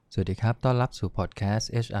สวัสดีครับต้อนรับสู่พอดแคส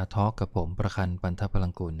ต์ HR Talk กับผมประคันปันทพลั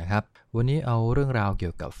งกุลนะครับวันนี้เอาเรื่องราวเกี่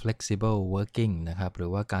ยวกับ flexible working นะครับหรื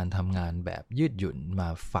อว่าการทำงานแบบยืดหยุ่นมา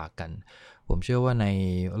ฝากกันผมเชื่อว่าใน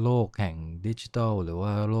โลกแห่งดิจิทัลหรือว่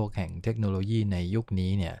าโลกแห่งเทคโนโลยีในยุค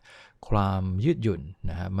นี้เนี่ยความยืดหยุ่น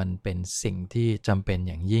นะครับมันเป็นสิ่งที่จำเป็น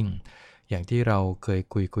อย่างยิ่งอย่างที่เราเคย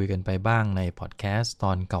คุยกันไปบ้างในพอดแคสต์ต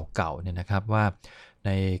อนเก่าๆเนี่ยนะครับว่าใน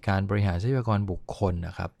การบริหารทรัพยากรบุคคล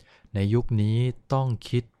นะครับในยุคนี้ต้อง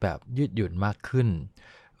คิดแบบยืดหยุ่นมากขึ้น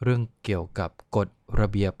เรื่องเกี่ยวกับกฎระ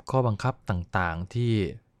เบียบข้อบังคับต่างๆที่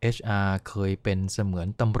HR เคยเป็นเสมือน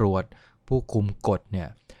ตำรวจผู้คุมกฎเนี่ย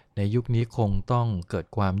ในยุคนี้คงต้องเกิด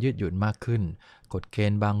ความยืดหยุ่นมากขึ้นกฎเก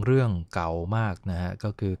ณฑ์บางเรื่องเก่ามากนะฮะก็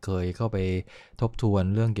คือเคยเข้าไปทบทวน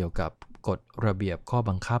เรื่องเกี่ยวกับกฎระเบียบข้อ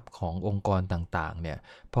บังคับขององค์กรต่างๆเนี่ย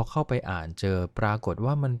พอเข้าไปอ่านเจอปรากฏ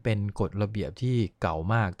ว่ามันเป็นกฎระเบียบที่เก่า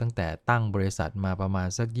มากตั้งแต่ตั้งบริษัทมาประมาณ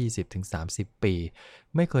สัก 20-30 ปี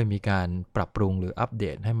ไม่เคยมีการปรับปรุงหรืออัปเด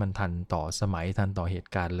ตให้มันทันต่อสมัยทันต่อเห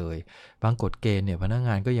ตุการณ์เลยบางกฎเกณฑ์เนี่ยพนักง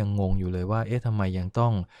านก็ยังงงอยู่เลยว่าทำไมยังต้อ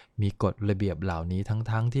งมีกฎระเบียบเหล่านี้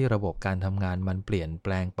ทั้งที่ระบบการทำงานมันเปลี่ยนแป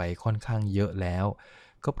ลงไปค่อนข้างเยอะแล้ว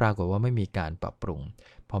ก็ปรากฏว่าไม่มีการปรับปรุง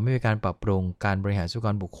พอไม่มีการปรับปรุงการบริหารทรัพยาก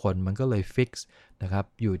รบุคคลมันก็เลยฟิกซ์นะครับ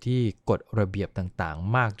อยู่ที่กฎระเบียบต่าง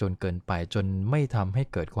ๆมากจนเกินไปจนไม่ทำให้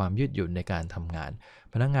เกิดความยืดหยุ่นในการทำงาน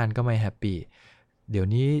พนักงานก็ไม่แฮปปี้เดี๋ยว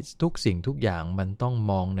นี้ทุกสิ่งทุกอย่างมันต้อง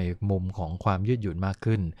มองในมุมของความยืดหยุ่นมาก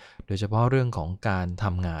ขึ้นโดยเฉพาะเรื่องของการท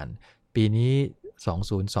ำงานปีนี้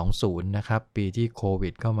2020นะครับปีที่โควิ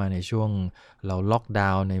ดเข้ามาในช่วงเราล็อกดา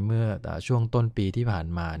วน์ในเมื่อช่วงต้นปีที่ผ่าน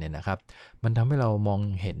มาเนี่ยนะครับมันทำให้เรามอง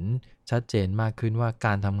เห็นชัดเจนมากขึ้นว่าก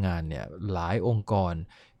ารทำงานเนี่ยหลายองค์กร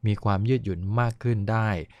มีความยืดหยุ่นมากขึ้นได้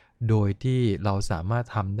โดยที่เราสามารถ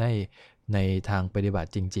ทำได้ในทางปฏิบัติ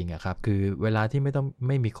จริงๆครับคือเวลาที่ไ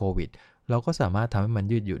ม่มีโควิดเราก็สามารถทำให้มัน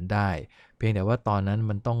ยืดหยุ่นได้เพียงแต่ว่าตอนนั้น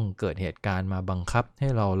มันต้องเกิดเหตุการณ์มาบังคับให้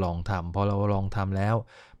เราลองทำพอเราลองทำแล้ว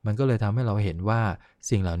มันก็เลยทำให้เราเห็นว่า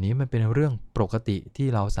สิ่งเหล่านี้มันเป็นเรื่องปกติที่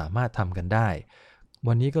เราสามารถทำกันได้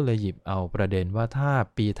วันนี้ก็เลยหยิบเอาประเด็นว่าถ้า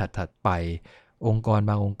ปีถัดๆไปองค์กร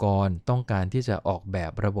บางองค์กรต้องการที่จะออกแบ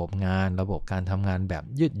บระบบงานระบบการทำงานแบบ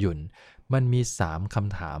ยืดหยุ่นมันมี3ค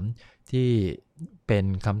ำถามที่เป็น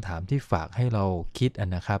คำถามที่ฝากให้เราคิด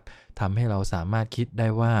นะครับทำให้เราสามารถคิดได้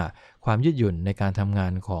ว่าความยืดหยุ่นในการทำงา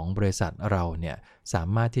นของบริษัทเราเนี่ยสา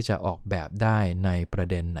มารถที่จะออกแบบได้ในประ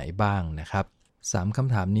เด็นไหนบ้างนะครับ3ค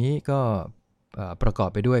ำถามนี้ก็ประกอบ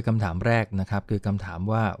ไปด้วยคำถามแรกนะครับคือคำถาม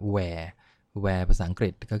ว่า where ภาษาอังกฤ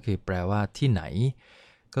ษก็คือแปลว่าที่ไหน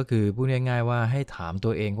ก็คือพูดง่ายๆว่าให้ถามตั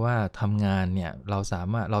วเองว่าทำงานเนี่ยเราสา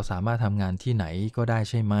มารถทำงานที่ไหนก็ได้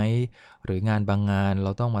ใช่ไหมหรืองานบางงานเร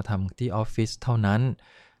าต้องมาทำที่ออฟฟิศเท่านั้น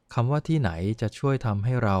คำว่าที่ไหนจะช่วยทำใ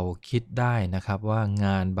ห้เราคิดได้นะครับว่าง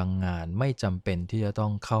านบางงานไม่จำเป็นที่จะต้อ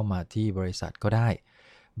งเข้ามาที่บริษัทก็ได้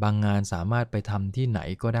บางงานสามารถไปทำที่ไหน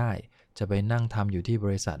ก็ได้จะไปนั่งทำอยู่ที่บ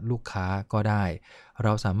ริษัทลูกค้าก็ได้เร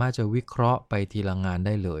าสามารถจะวิเคราะห์ไปทีละงานไ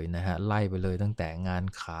ด้เลยนะฮะไล่ไปเลยตั้งแต่งาน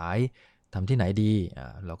ขายทำที่ไหนดี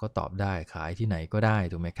เราก็ตอบได้ขายที่ไหนก็ได้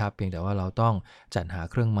ถูกไหมครับเพียงแต่ว่าเราต้องจัดหา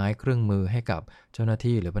เครื่องไม้เครื่องมือให้กับเจ้าหน้า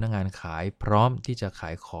ที่หรือพนักงานขายพร้อมที่จะขา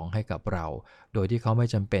ยของให้กับเราโดยที่เขาไม่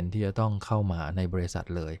จำเป็นที่จะต้องเข้ามาในบริษัท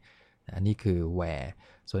เลยอันนี้คือ where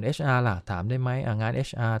ส่วน HR ล่ะถามได้ไหมงาน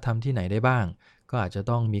HR ทำที่ไหนได้บ้างก็อาจจะ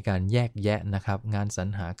ต้องมีการแยกแยะนะครับงานสรร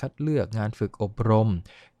หาคัดเลือกงานฝึกอบรม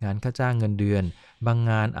งานค่าจ้างเงินเดือนบาง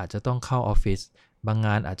งานอาจจะต้องเข้าออฟฟิศบางง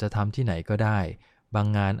านอาจจะทำที่ไหนก็ได้บาง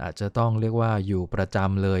งานอาจจะต้องเรียกว่าอยู่ประจ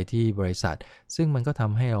ำเลยที่บริษัทซึ่งมันก็ท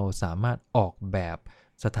ำให้เราสามารถออกแบบ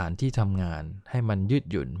สถานที่ทำงานให้มันยืด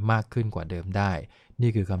หยุ่นมากขึ้นกว่าเดิมได้นี่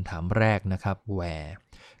คือคำถามแรกนะครับ where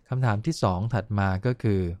คำถามที่2ถัดมาก็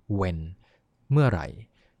คือ when เมื่อไหร่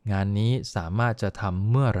งานนี้สามารถจะทำ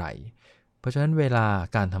เมื่อไหร่เพราะฉะนั้นเวลา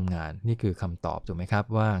การทำงานนี่คือคำตอบถูกไหมครับ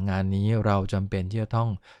ว่างานนี้เราจำเป็นที่จะต้อง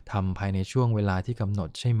ทำภายในช่วงเวลาที่กำหนด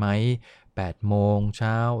ใช่ไหม8โมงเ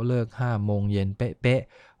ช้าเลิก5โมงเย็นเป๊ะ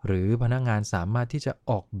ๆหรือพนักงานสามารถที่จะ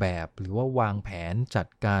ออกแบบหรือว่าวางแผนจัด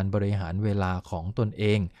การบริหารเวลาของตนเอ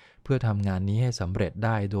งเพื่อทำงานนี้ให้สำเร็จไ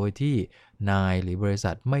ด้โดยที่นายหรือบริ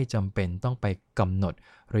ษัทไม่จำเป็นต้องไปกำหนด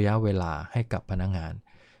ระยะเวลาให้กับพนักงาน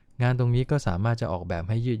งานตรงนี้ก็สามารถจะออกแบบ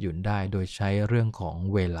ให้ยืดหยุ่นได้โดยใช้เรื่องของ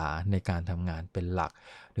เวลาในการทำงานเป็นหลัก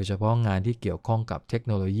โดยเฉพาะงานที่เกี่ยวข้องกับเทคโ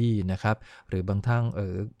นโลยีนะครับหรือบางทั้ง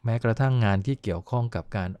แม้กระทั่งงานที่เกี่ยวข้องกับ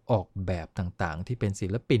การออกแบบต่างๆที่เป็นศิ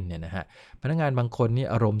ลปินเนี่ยนะฮะพนักงานบางคนนี่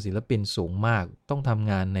อารมณ์ศิลปินสูงมากต้องท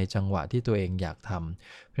ำงานในจังหวะที่ตัวเองอยากท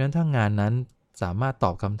ำเพราะฉะนั้นถ้างานนั้นสามารถต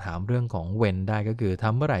อบคำถามเรื่องของเว้นได้ก็คือท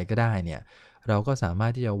ำเมื่อไหร่ก็ได้เนี่ย เราก็สามาร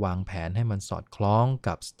ถที่จะวางแผนให้มันสอดคล้อง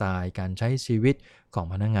กับสไตล์การใช้ชีวิตของ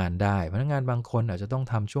พนักงานได้พนักงานบางคนอาจจะต้อง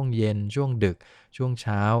ทำช่วงเย็นช่วงดึกช่วงเ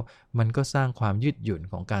ช้ามันก็สร้างความยืดหยุ่น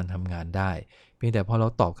ของการทำงานได้เพียงแต่พอเรา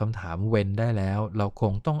ตอบคำถามเว้นได้แล้วเราค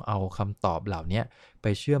งต้องเอาคำตอบเหล่านี้ไป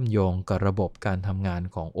เชื่อมโยงกับระบบการทำงาน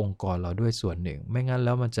ขององค์กรเราด้วยส่วนหนึ่งไม่งั้นแ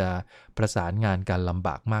ล้วมันจะประสานงานกันลำบ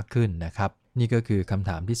ากมากขึ้นนะครับนี่ก็คือคำ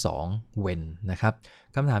ถามที่2 when นะครับ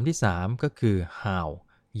คำถามที่3ก็คือ how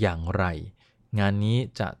อย่างไร งานนี้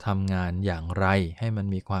จะทำงานอย่างไรให้มัน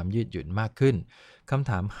มีความยืดหยุ่นมากขึ้นคำ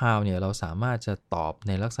ถาม how เนี่ยเราสามารถจะตอบใ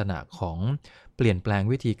นลักษณะของเปลี่ยนแปลง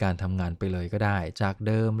วิธีการทำงานไปเลยก็ได้จากเ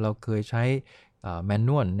ดิมเราเคยใช้แมนน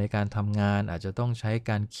วลในการทำงานอาจจะต้องใช้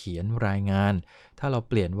การเขียนรายงานถ้าเรา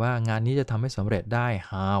เปลี่ยนว่างานนี้จะทำให้สำเร็จได้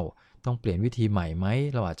how ต้องเปลี่ยนวิธีใหม่ไหม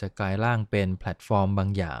เราอาจจะกลายร่างเป็นแพลตฟอร์มบาง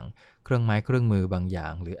อย่างเครื่องไม้เครื่องมือบางอย่า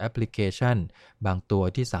งหรือแอปพลิเคชันบางตัว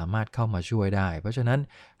ที่สามารถเข้ามาช่วยได้เพราะฉะนั้น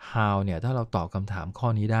how เนี่ยถ้าเราตอบคำถามข้อ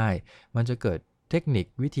นี้ได้มันจะเกิดเทคนิค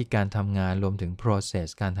วิธีการทำงานรวมถึง process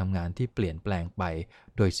การทำงานที่เปลี่ยนแปลงไป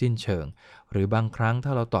โดยสิ้นเชิงหรือบางครั้งถ้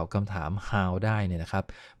าเราตอบคำถาม how ได้เนี่ยนะครับ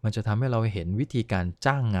มันจะทำให้เราเห็นวิธีการ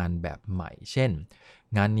จ้างงานแบบใหม่เช่น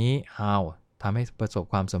งานนี้ how ทำให้ประสบ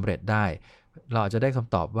ความสำเร็จได้เราอาจจะได้ค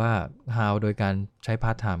ำตอบว่า how โดยการใช้พ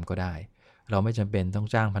าร์ทไทม์ก็ได้เราไม่จำเป็นต้อง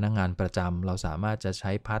จ้างพนักงานประจำเราสามารถจะใ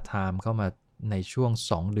ช้พาร์ทไทม์เข้ามาในช่วง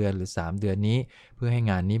2เดือนหรือ3เดือนนี้เพื่อให้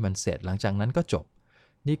งานนี้มันเสร็จหลังจากนั้นก็จบ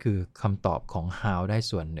นี่คือคำตอบของ how ได้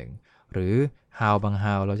ส่วนหนึ่งหรือ how บาง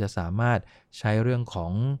how เราจะสามารถใช้เรื่องขอ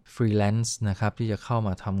ง freelance นะครับที่จะเข้าม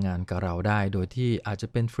าทำงานกับเราได้โดยที่อาจจะ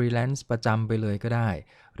เป็น freelance ประจำไปเลยก็ได้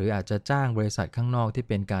หรืออาจจะจ้างบริษัทข้างนอกที่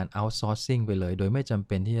เป็นการ outsourcing ไปเลยโดยไม่จำเ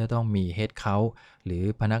ป็นที่จะต้องมี head count หรือ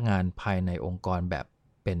พนักงานภายในองค์กรแบบ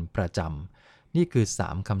เป็นประจำนี่คือ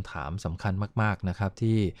3คำถามสำคัญมากๆนะครับ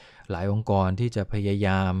ที่หลายองค์กรที่จะพยาย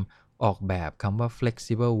ามออกแบบคำว่า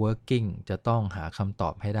flexible working จะต้องหาคำตอ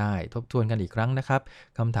บให้ได้ทบทวนกันอีกครั้งนะครับ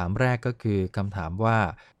คำถามแรกก็คือคำถามว่า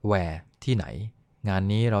where ที่ไหนงาน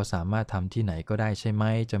นี้เราสามารถทำที่ไหนก็ได้ใช่ไหม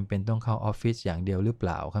จำเป็นต้องเข้าออฟฟิศอย่างเดียวหรือเป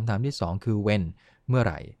ล่าคำถามที่2คือ when เมื่อไ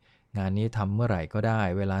หร่งานนี้ทำเมื่อไหร่ก็ได้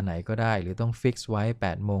เวลาไหนก็ได้หรือต้องฟิกซ์ไว้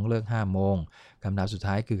8โมงเลิก5โมงคำถามสุด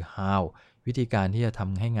ท้ายคือ how วิธีการที่จะท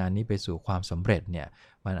ำให้งานนี้ไปสู่ความสำเร็จเนี่ย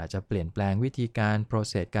มันอาจจะเปลี่ยนแปลงวิธีการ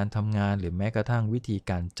process การทำงานหรือแม้กระทั่งวิธี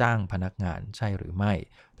การจ้างพนักงานใช่หรือไม่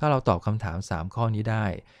ถ้าเราตอบคำถาม3ข้อนี้ได้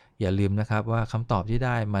อย่าลืมนะครับว่าคำตอบที่ไ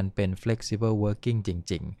ด้มันเป็น flexible working จ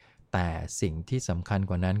ริงๆแต่สิ่งที่สำคัญ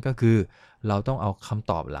กว่านั้นก็คือเราต้องเอาค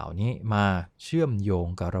ำตอบเหล่านี้มาเชื่อมโยง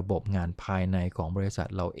กับระบบงานภายในของบริษัท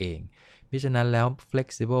เราเองมิฉะนั้นแล้ว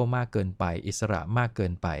flexible มากเกินไปอิสระมากเกิ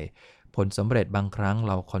นไปผลสำเร็จบางครั้งเ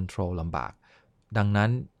รา control ลำบากดังนั้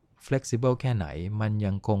น flexible แค่ไหนมัน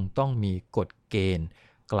ยังคงต้องมีกฎเกณฑ์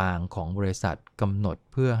กลางของบริษัทกำหนด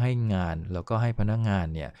เพื่อให้งานแล้วก็ให้พนักงาน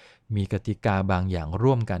เนี่ยมีกติกาบางอย่าง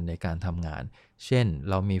ร่วมกันในการทำงานเช่น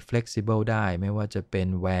เรามี flexible ได้ไม่ว่าจะเป็น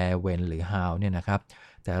where when หรือ how เนี่ยนะครับ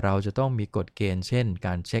แต่เราจะต้องมีกฎเกณฑ์เช่นก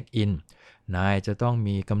ารเช็คอินนายจะต้อง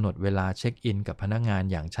มีกำหนดเวลาเช็คอินกับพนักงาน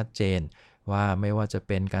อย่างชัดเจนว่าไม่ว่าจะเ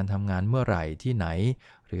ป็นการทำงานเมื่อไหร่ที่ไหน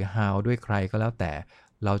หรือ how ด้วยใครก็แล้วแต่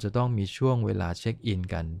เราจะต้องมีช่วงเวลาเช็คอิน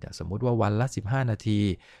กันสมมุติว่าวันละ15นาที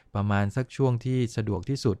ประมาณสักช่วงที่สะดวก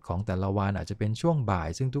ที่สุดของแต่ละวันอาจจะเป็นช่วงบ่าย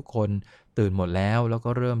ซึ่งทุกคนตื่นหมดแล้วก็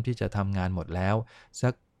เริ่มที่จะทำงานหมดแล้วสั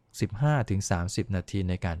ก15-30นาที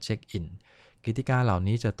ในการเช็คอินกติกาเหล่า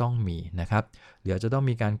นี้จะต้องมีนะครับเดี๋ยวจะต้อง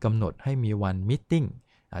มีการกำหนดให้มีวันมีตติ้ง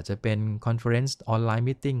อาจจะเป็นคอนเฟอเรนซ์ออนไลน์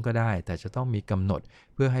มีตติ้งก็ได้แต่จะต้องมีกำหนด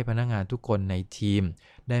เพื่อให้พนักงานทุกคนในทีม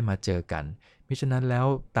ได้มาเจอกันมิฉะนั้นแล้ว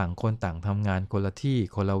ต่างคนต่างทำงานคนละที่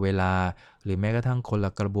คนละเวลาหรือแม้กระทั่งคนล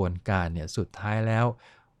ะกระบวนการเนี่ยสุดท้ายแล้ว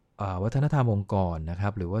วัฒนธรรมองค์กรนะครั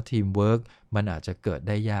บหรือว่าทีมเวิร์กมันอาจจะเกิดไ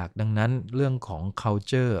ด้ยากดังนั้นเรื่องของ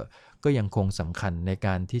culture ก็ยังคงสำคัญในก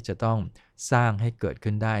ารที่จะต้องสร้างให้เกิด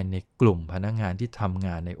ขึ้นได้ในกลุ่มพนักงานที่ทำง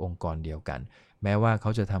านในองค์กรเดียวกันแม้ว่าเข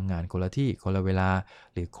าจะทำงานคนละที่คนละเวลา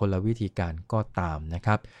หรือคนละวิธีการก็ตามนะค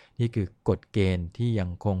รับนี่คือกฎเกณฑ์ที่ยั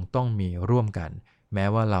งคงต้องมีร่วมกันแม้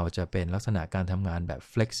ว่าเราจะเป็นลักษณะการทำงานแบบ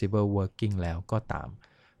flexible working แล้วก็ตาม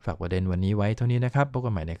ฝากประเด็นวันนี้ไว้เท่านี้นะครับพบกั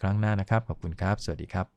นใหม่ในครั้งหน้านะครับขอบคุณครับสวัสดีครับ